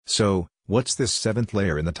So, what's this seventh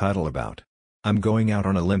layer in the title about? I'm going out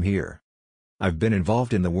on a limb here. I've been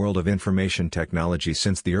involved in the world of information technology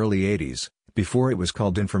since the early 80s, before it was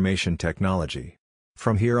called information technology.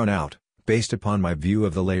 From here on out, based upon my view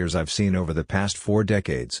of the layers I've seen over the past 4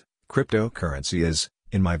 decades, cryptocurrency is,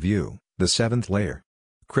 in my view, the seventh layer.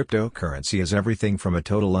 Cryptocurrency is everything from a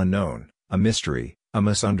total unknown, a mystery, a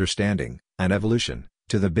misunderstanding, an evolution,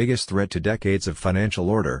 to the biggest threat to decades of financial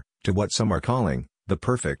order, to what some are calling,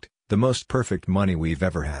 the most perfect money we've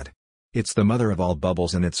ever had. It's the mother of all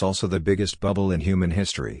bubbles, and it's also the biggest bubble in human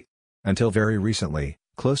history. Until very recently,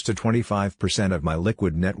 close to 25% of my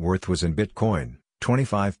liquid net worth was in Bitcoin,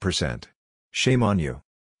 25%. Shame on you.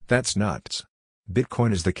 That's nuts.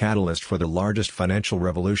 Bitcoin is the catalyst for the largest financial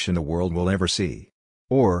revolution the world will ever see.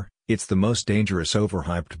 Or, it's the most dangerous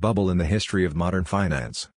overhyped bubble in the history of modern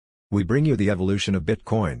finance. We bring you the evolution of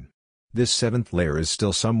Bitcoin. This seventh layer is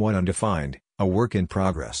still somewhat undefined, a work in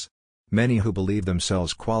progress. Many who believe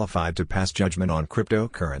themselves qualified to pass judgment on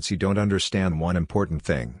cryptocurrency don't understand one important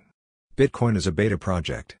thing. Bitcoin is a beta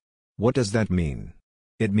project. What does that mean?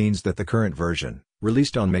 It means that the current version,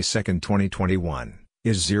 released on May 2, 2021,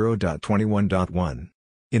 is 0.21.1.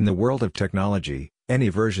 In the world of technology, any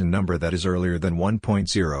version number that is earlier than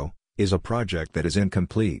 1.0 is a project that is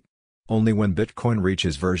incomplete. Only when Bitcoin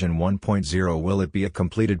reaches version 1.0 will it be a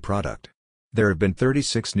completed product. There have been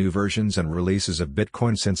 36 new versions and releases of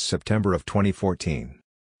Bitcoin since September of 2014.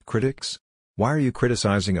 Critics? Why are you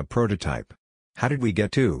criticizing a prototype? How did we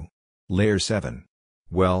get to Layer 7?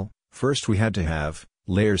 Well, first we had to have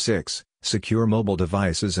Layer 6, secure mobile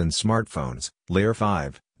devices and smartphones, Layer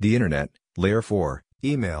 5, the Internet, Layer 4,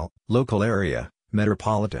 email, local area,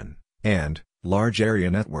 metropolitan, and large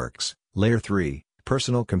area networks, Layer 3,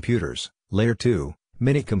 personal computers, Layer 2,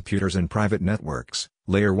 mini-computers and private networks,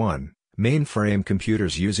 Layer 1, mainframe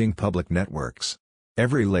computers using public networks.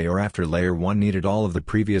 Every layer after Layer 1 needed all of the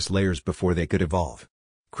previous layers before they could evolve.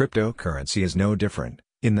 Cryptocurrency is no different,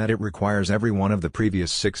 in that it requires every one of the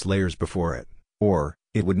previous 6 layers before it, or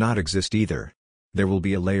it would not exist either. There will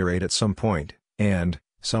be a Layer 8 at some point, and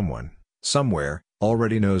someone, somewhere,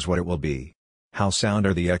 already knows what it will be. How sound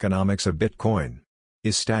are the economics of Bitcoin?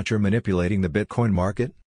 Is Stature manipulating the Bitcoin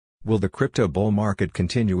market? Will the crypto bull market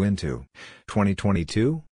continue into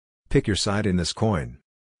 2022? Pick your side in this coin.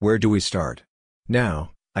 Where do we start?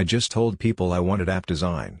 Now, I just told people I wanted app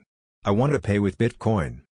design. I want to pay with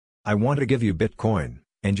Bitcoin. I want to give you Bitcoin,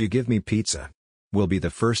 and you give me pizza. Will be the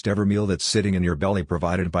first ever meal that's sitting in your belly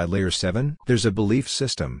provided by Layer 7? There's a belief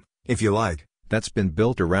system, if you like, that's been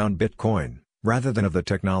built around Bitcoin, rather than of the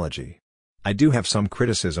technology. I do have some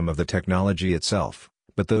criticism of the technology itself,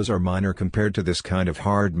 but those are minor compared to this kind of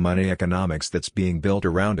hard money economics that's being built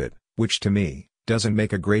around it, which to me, doesn't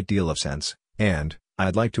make a great deal of sense, and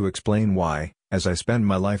I'd like to explain why, as I spend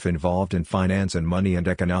my life involved in finance and money and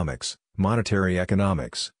economics, monetary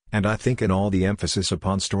economics, and I think in all the emphasis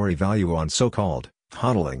upon story value on so-called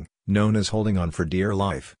hodling, known as holding on for dear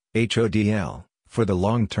life, HODL, for the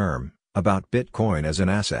long term, about Bitcoin as an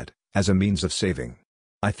asset, as a means of saving.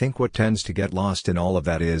 I think what tends to get lost in all of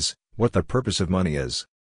that is what the purpose of money is.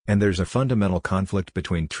 And there's a fundamental conflict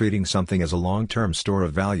between treating something as a long-term store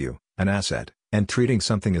of value, an asset, and treating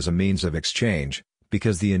something as a means of exchange,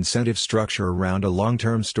 because the incentive structure around a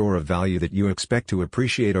long-term store of value that you expect to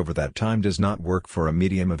appreciate over that time does not work for a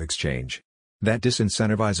medium of exchange. That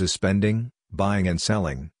disincentivizes spending, buying and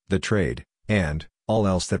selling, the trade, and all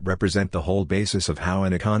else that represent the whole basis of how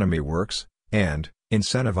an economy works, and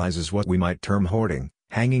incentivizes what we might term hoarding,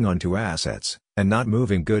 hanging on to assets, and not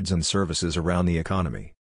moving goods and services around the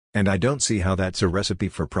economy. And I don't see how that's a recipe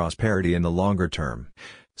for prosperity in the longer term.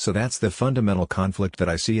 So that's the fundamental conflict that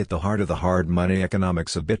I see at the heart of the hard money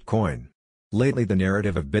economics of Bitcoin. Lately the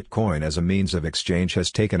narrative of Bitcoin as a means of exchange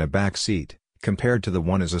has taken a back seat, compared to the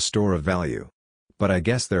one as a store of value. But I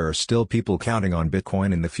guess there are still people counting on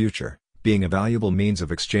Bitcoin in the future, being a valuable means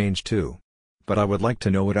of exchange too. But I would like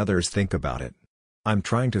to know what others think about it. I'm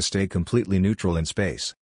trying to stay completely neutral in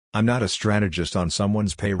space. I'm not a strategist on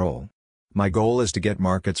someone's payroll. My goal is to get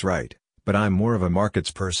markets right, but I'm more of a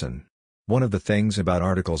markets person. One of the things about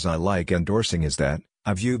articles I like endorsing is that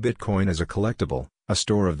I view Bitcoin as a collectible, a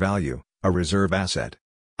store of value, a reserve asset.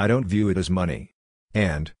 I don't view it as money.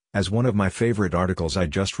 And, as one of my favorite articles I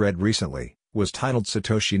just read recently, was titled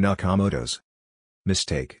Satoshi Nakamoto's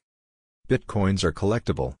Mistake. Bitcoins are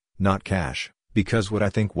collectible, not cash, because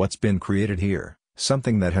what's been created here,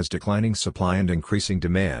 something that has declining supply and increasing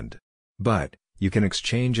demand. But, you can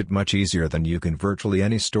exchange it much easier than you can virtually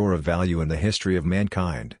any store of value in the history of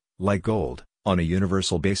mankind, like gold, on a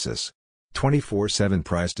universal basis. 24/7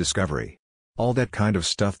 price discovery. all that kind of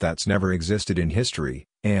stuff that's never existed in history,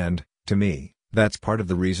 and, to me, that's part of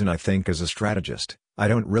the reason I think as a strategist, I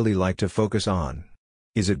don't really like to focus on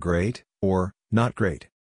is it great, or not great?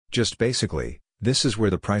 Just basically, this is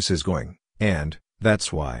where the price is going, and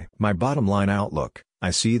that's why. My bottom line outlook,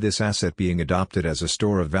 I see this asset being adopted as a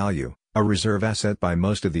store of value, a reserve asset by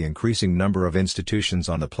most of the increasing number of institutions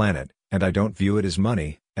on the planet, and I don't view it as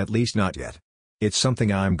money, at least not yet. It's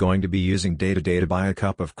something I'm going to be using day to day to buy a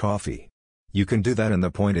cup of coffee. You can do that, and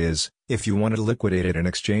the point is, if you want to liquidate it and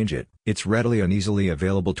exchange it, it's readily and easily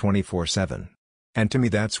available 24/7. And to me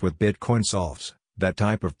that's what Bitcoin solves, that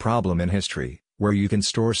type of problem in history, where you can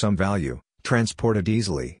store some value, transport it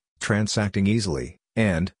easily, transacting easily,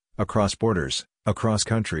 and, across borders, across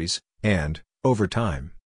countries, and, over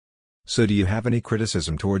time. So do you have any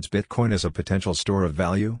criticism towards Bitcoin as a potential store of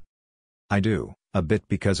value? I do, a bit,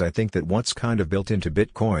 because I think that what's kind of built into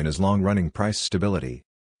Bitcoin is long-running price stability.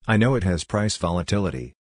 I know it has price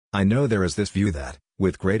volatility. I know there is this view that,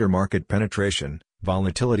 with greater market penetration,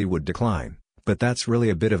 volatility would decline, but that's really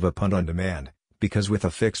a bit of a punt on demand, because with a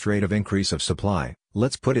fixed rate of increase of supply,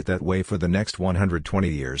 let's put it that way, for the next 120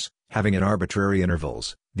 years, having at arbitrary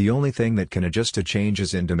intervals, the only thing that can adjust to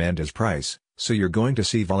changes in demand is price, so you're going to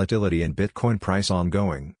see volatility in Bitcoin price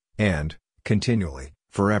ongoing, and, continually,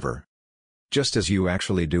 forever. Just as you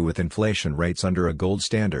actually do with inflation rates under a gold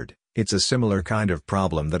standard, it's a similar kind of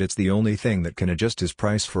problem that it's the only thing that can adjust its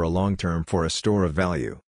price for a long term for a store of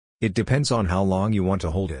value. It depends on how long you want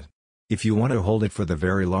to hold it. If you want to hold it for the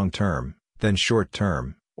very long term, then short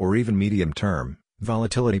term, or even medium term,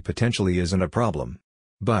 volatility potentially isn't a problem.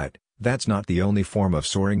 But, that's not the only form of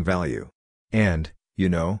soaring value. And,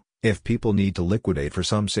 if people need to liquidate for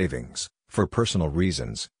some savings, for personal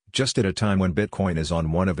reasons, just at a time when Bitcoin is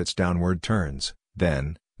on one of its downward turns,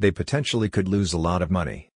 then, they potentially could lose a lot of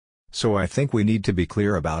money. So I think we need to be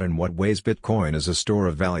clear about in what ways Bitcoin is a store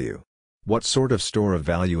of value. What sort of store of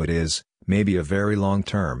value it is, maybe a very long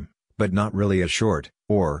term, but not really a short,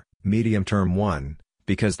 or medium term one,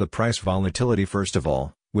 because the price volatility first of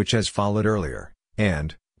all, which has followed earlier,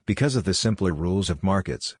 and, because of the simpler rules of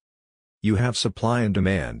markets. You have supply and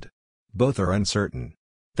demand. Both are uncertain.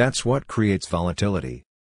 That's what creates volatility.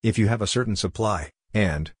 If you have a certain supply,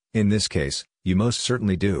 and, in this case, you most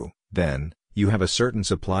certainly do, then, you have a certain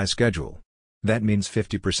supply schedule. That means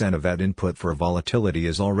 50% of that input for volatility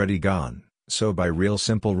is already gone, so by real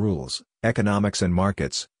simple rules, economics and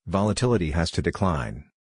markets, volatility has to decline.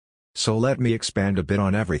 So let me expand a bit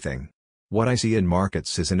on everything. What I see in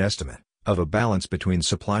markets is an estimate of a balance between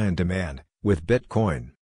supply and demand, with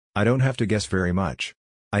Bitcoin. I don't have to guess very much.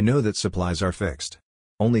 I know that supplies are fixed.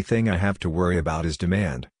 Only thing I have to worry about is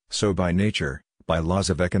demand, so by nature, by laws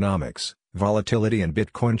of economics, volatility in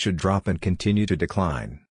Bitcoin should drop and continue to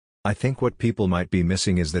decline. I think what people might be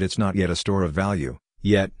missing is that it's not yet a store of value,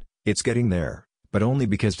 yet, it's getting there, but only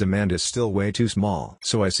because demand is still way too small.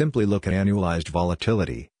 So I simply look at annualized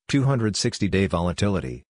volatility, 260-day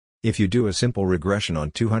volatility. If you do a simple regression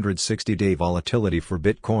on 260-day volatility for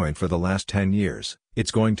Bitcoin for the last 10 years,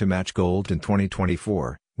 it's going to match gold in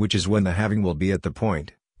 2024, which is when the halving will be at the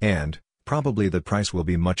point, and, probably the price will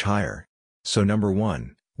be much higher. So number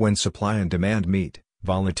one, when supply and demand meet,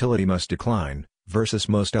 volatility must decline, versus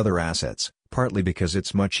most other assets, partly because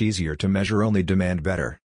it's much easier to measure only demand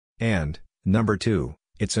better. And, number two,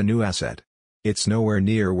 it's a new asset. It's nowhere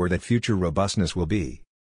near where that future robustness will be.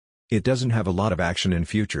 It doesn't have a lot of action in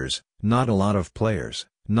futures, not a lot of players,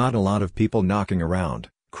 not a lot of people knocking around,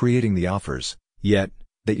 creating the offers, yet,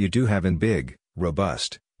 that you do have in big,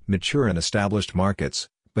 robust, mature and established markets,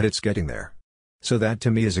 but it's getting there. So that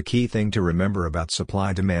to me is a key thing to remember about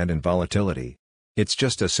supply, demand and volatility. It's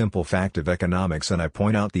just a simple fact of economics, and I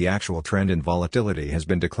point out the actual trend in volatility has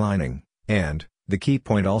been declining, and, the key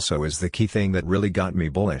point also is the key thing that really got me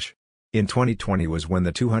bullish. In 2020 was when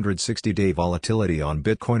the 260-day volatility on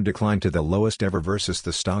Bitcoin declined to the lowest ever versus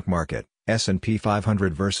the stock market, S&P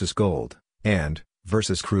 500 versus gold, and,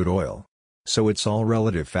 versus crude oil. So it's all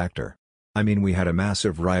relative factor. I mean, we had a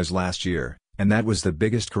massive rise last year, and that was the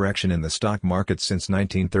biggest correction in the stock market since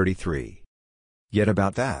 1933. Yet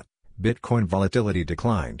about that, Bitcoin volatility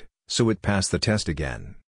declined, so it passed the test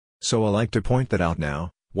again. So I like to point that out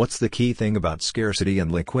now. What's the key thing about scarcity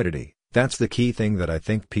and liquidity? That's the key thing that I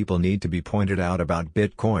think people need to be pointed out about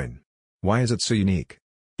Bitcoin. Why is it so unique?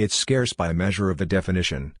 It's scarce by measure of the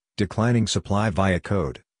definition, declining supply via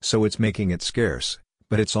code, so it's making it scarce,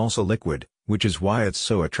 but it's also liquid, which is why it's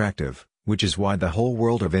so attractive, which is why the whole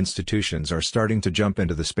world of institutions are starting to jump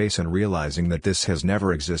into the space and realizing that this has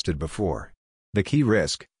never existed before. The key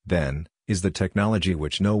risk, then, is the technology,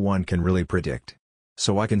 which no one can really predict.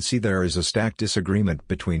 So I can see there is a stacked disagreement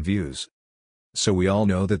between views. So we all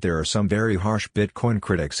know that there are some very harsh Bitcoin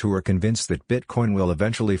critics who are convinced that Bitcoin will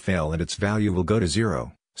eventually fail and its value will go to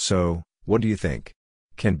zero. So, what do you think?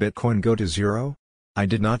 Can Bitcoin go to zero? I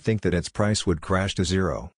did not think that its price would crash to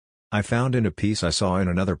zero. I found in a piece I saw in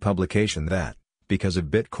another publication that, because of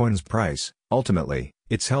Bitcoin's price, ultimately,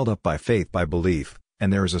 it's held up by faith, by belief,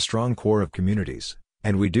 and there is a strong core of communities,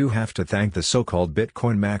 and we do have to thank the so-called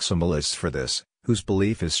Bitcoin maximalists for this, whose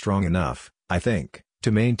belief is strong enough, I think,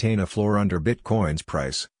 to maintain a floor under Bitcoin's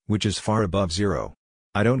price, which is far above zero.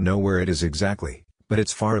 I don't know where it is exactly, but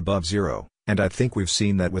it's far above zero, and I think we've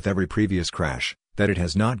seen that with every previous crash, that it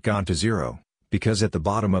has not gone to zero, because at the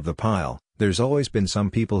bottom of the pile, there's always been some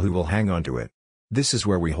people who will hang on to it. This is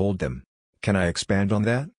where we hold them. Can I expand on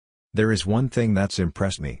that? There is one thing that's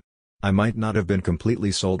impressed me. I might not have been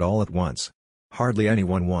completely sold all at once. Hardly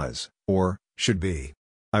anyone was, or, should be.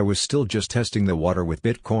 I was still just testing the water with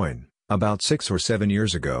Bitcoin, about 6 or 7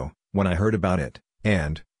 years ago, when I heard about it,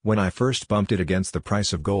 and, when I first bumped it against the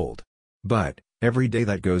price of gold. But, every day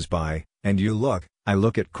that goes by, and I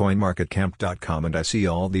look at CoinMarketCap.com and I see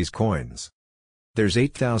all these coins. There's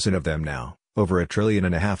 8,000 of them now, over $1.5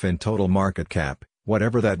 trillion in total market cap,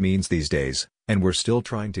 whatever that means these days, and we're still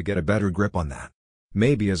trying to get a better grip on that.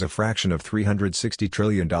 Maybe as a fraction of $360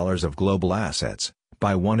 trillion of global assets,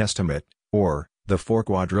 by one estimate, or, the 4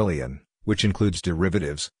 quadrillion, which includes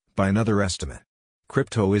derivatives, by another estimate.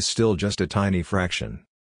 Crypto is still just a tiny fraction.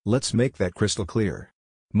 Let's make that crystal clear.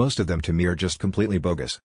 Most of them to me are just completely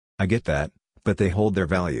bogus. I get that, but they hold their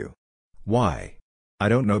value. Why? I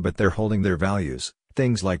don't know, but they're holding their values.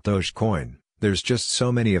 Things like Dogecoin, there's just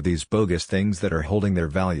so many of these bogus things that are holding their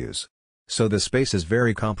values. So the space is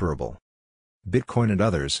very comparable. Bitcoin and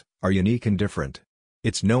others are unique and different.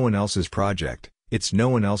 It's no one else's project, it's no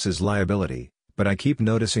one else's liability, but I keep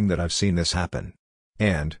noticing that I've seen this happen.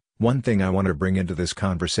 And, one thing I want to bring into this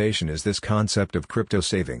conversation is this concept of crypto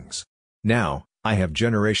savings. Now, I have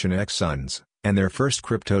Generation X sons, and their first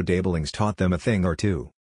crypto dabblings taught them a thing or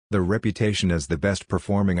two. The reputation as the best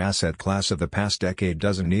performing asset class of the past decade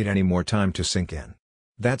doesn't need any more time to sink in.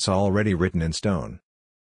 That's already written in stone.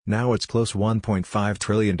 Now it's close $1.5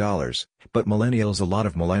 trillion, but a lot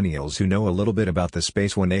of millennials who know a little bit about the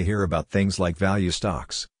space, when they hear about things like value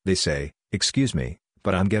stocks, they say, "Excuse me,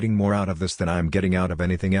 but I'm getting more out of this than I'm getting out of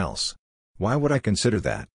anything else." Why would I consider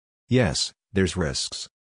that? Yes, there's risks.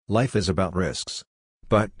 Life is about risks.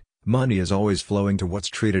 But, money is always flowing to what's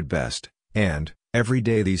treated best, and, every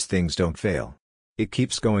day these things don't fail. It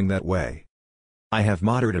keeps going that way. I have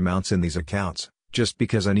moderate amounts in these accounts, just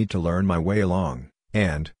because I need to learn my way along,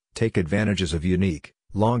 and take advantages of unique,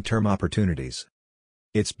 long-term opportunities.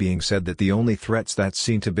 It's being said that the only threats that's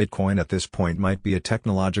seen to Bitcoin at this point might be a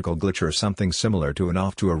technological glitch or something similar to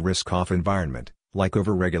an risk-off environment, like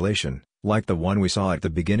overregulation, like the one we saw at the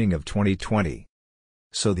beginning of 2020.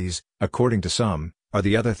 So these, according to some, are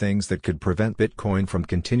the other things that could prevent Bitcoin from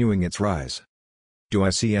continuing its rise. Do I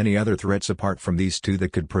see any other threats apart from these two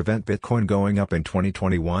that could prevent Bitcoin going up in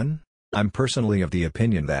 2021? I'm personally of the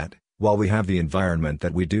opinion that, while we have the environment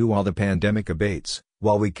that we do, while the pandemic abates,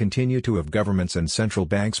 while we continue to have governments and central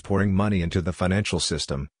banks pouring money into the financial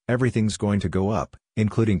system, everything's going to go up,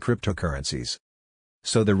 including cryptocurrencies.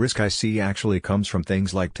 So the risk I see actually comes from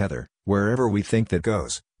things like Tether, wherever we think that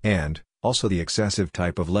goes, and, also the excessive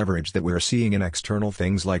type of leverage that we're seeing in external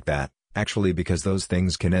things like that, actually, because those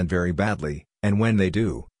things can end very badly, and when they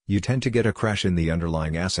do, you tend to get a crash in the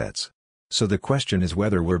underlying assets. So the question is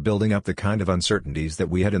whether we're building up the kind of uncertainties that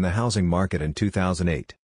we had in the housing market in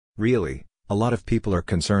 2008. Really, a lot of people are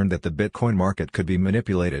concerned that the Bitcoin market could be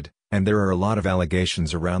manipulated, and there are a lot of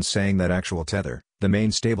allegations around saying that actual Tether, the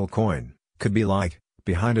main stable coin, could be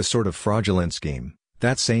behind a sort of fraudulent scheme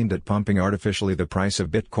that's aimed at pumping artificially the price of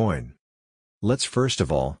Bitcoin. Let's first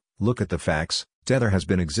of all, look at the facts. Tether has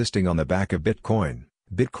been existing on the back of Bitcoin.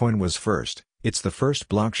 Bitcoin was first, it's the first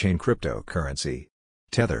blockchain cryptocurrency.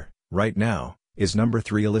 Tether, right now, is number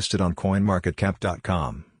 3 listed on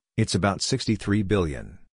CoinMarketCap.com. It's about 63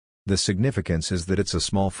 billion. The significance is that it's a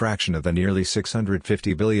small fraction of the nearly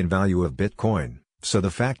 650 billion value of Bitcoin, so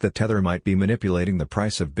the fact that Tether might be manipulating the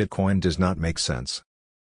price of Bitcoin does not make sense.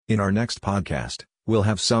 In our next podcast, we'll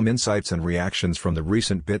have some insights and reactions from the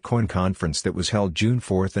recent Bitcoin conference that was held June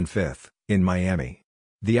 4th and 5th, in Miami.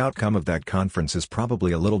 The outcome of that conference is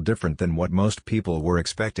probably a little different than what most people were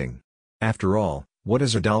expecting. After all, what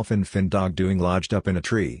is a dolphin fin dog doing lodged up in a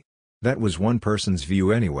tree? That was one person's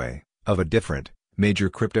view anyway, of a different, major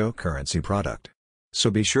cryptocurrency product.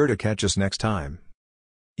 So be sure to catch us next time.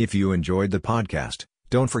 If you enjoyed the podcast,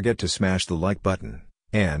 don't forget to smash the like button,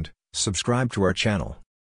 and subscribe to our channel.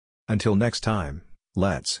 Until next time,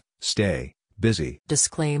 let's stay busy.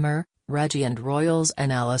 Disclaimer: Reggie and Royal's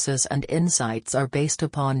analysis and insights are based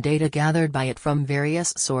upon data gathered by it from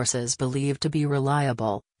various sources believed to be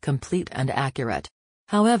reliable, complete and accurate.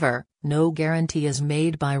 However, no guarantee is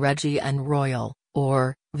made by Reggie and Royal,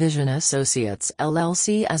 or Vision Associates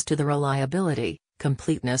LLC as to the reliability,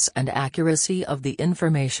 completeness and accuracy of the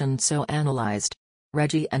information so analyzed.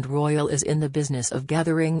 Reggie and Royal is in the business of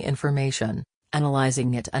gathering information,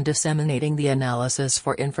 analyzing it and disseminating the analysis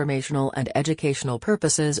for informational and educational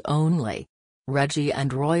purposes only. Reggie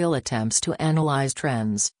and Royal attempts to analyze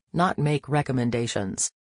trends, not make recommendations.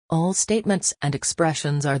 All statements and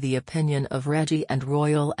expressions are the opinion of Reggie and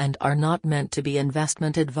Royal and are not meant to be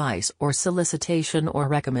investment advice or solicitation or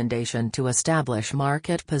recommendation to establish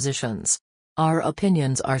market positions. Our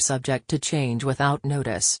opinions are subject to change without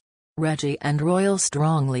notice. Reggie and Royal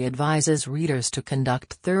strongly advises readers to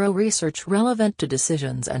conduct thorough research relevant to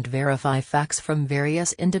decisions and verify facts from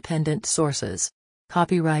various independent sources.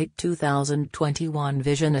 Copyright 2021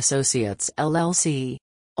 Vision Associates LLC.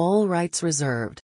 All rights reserved.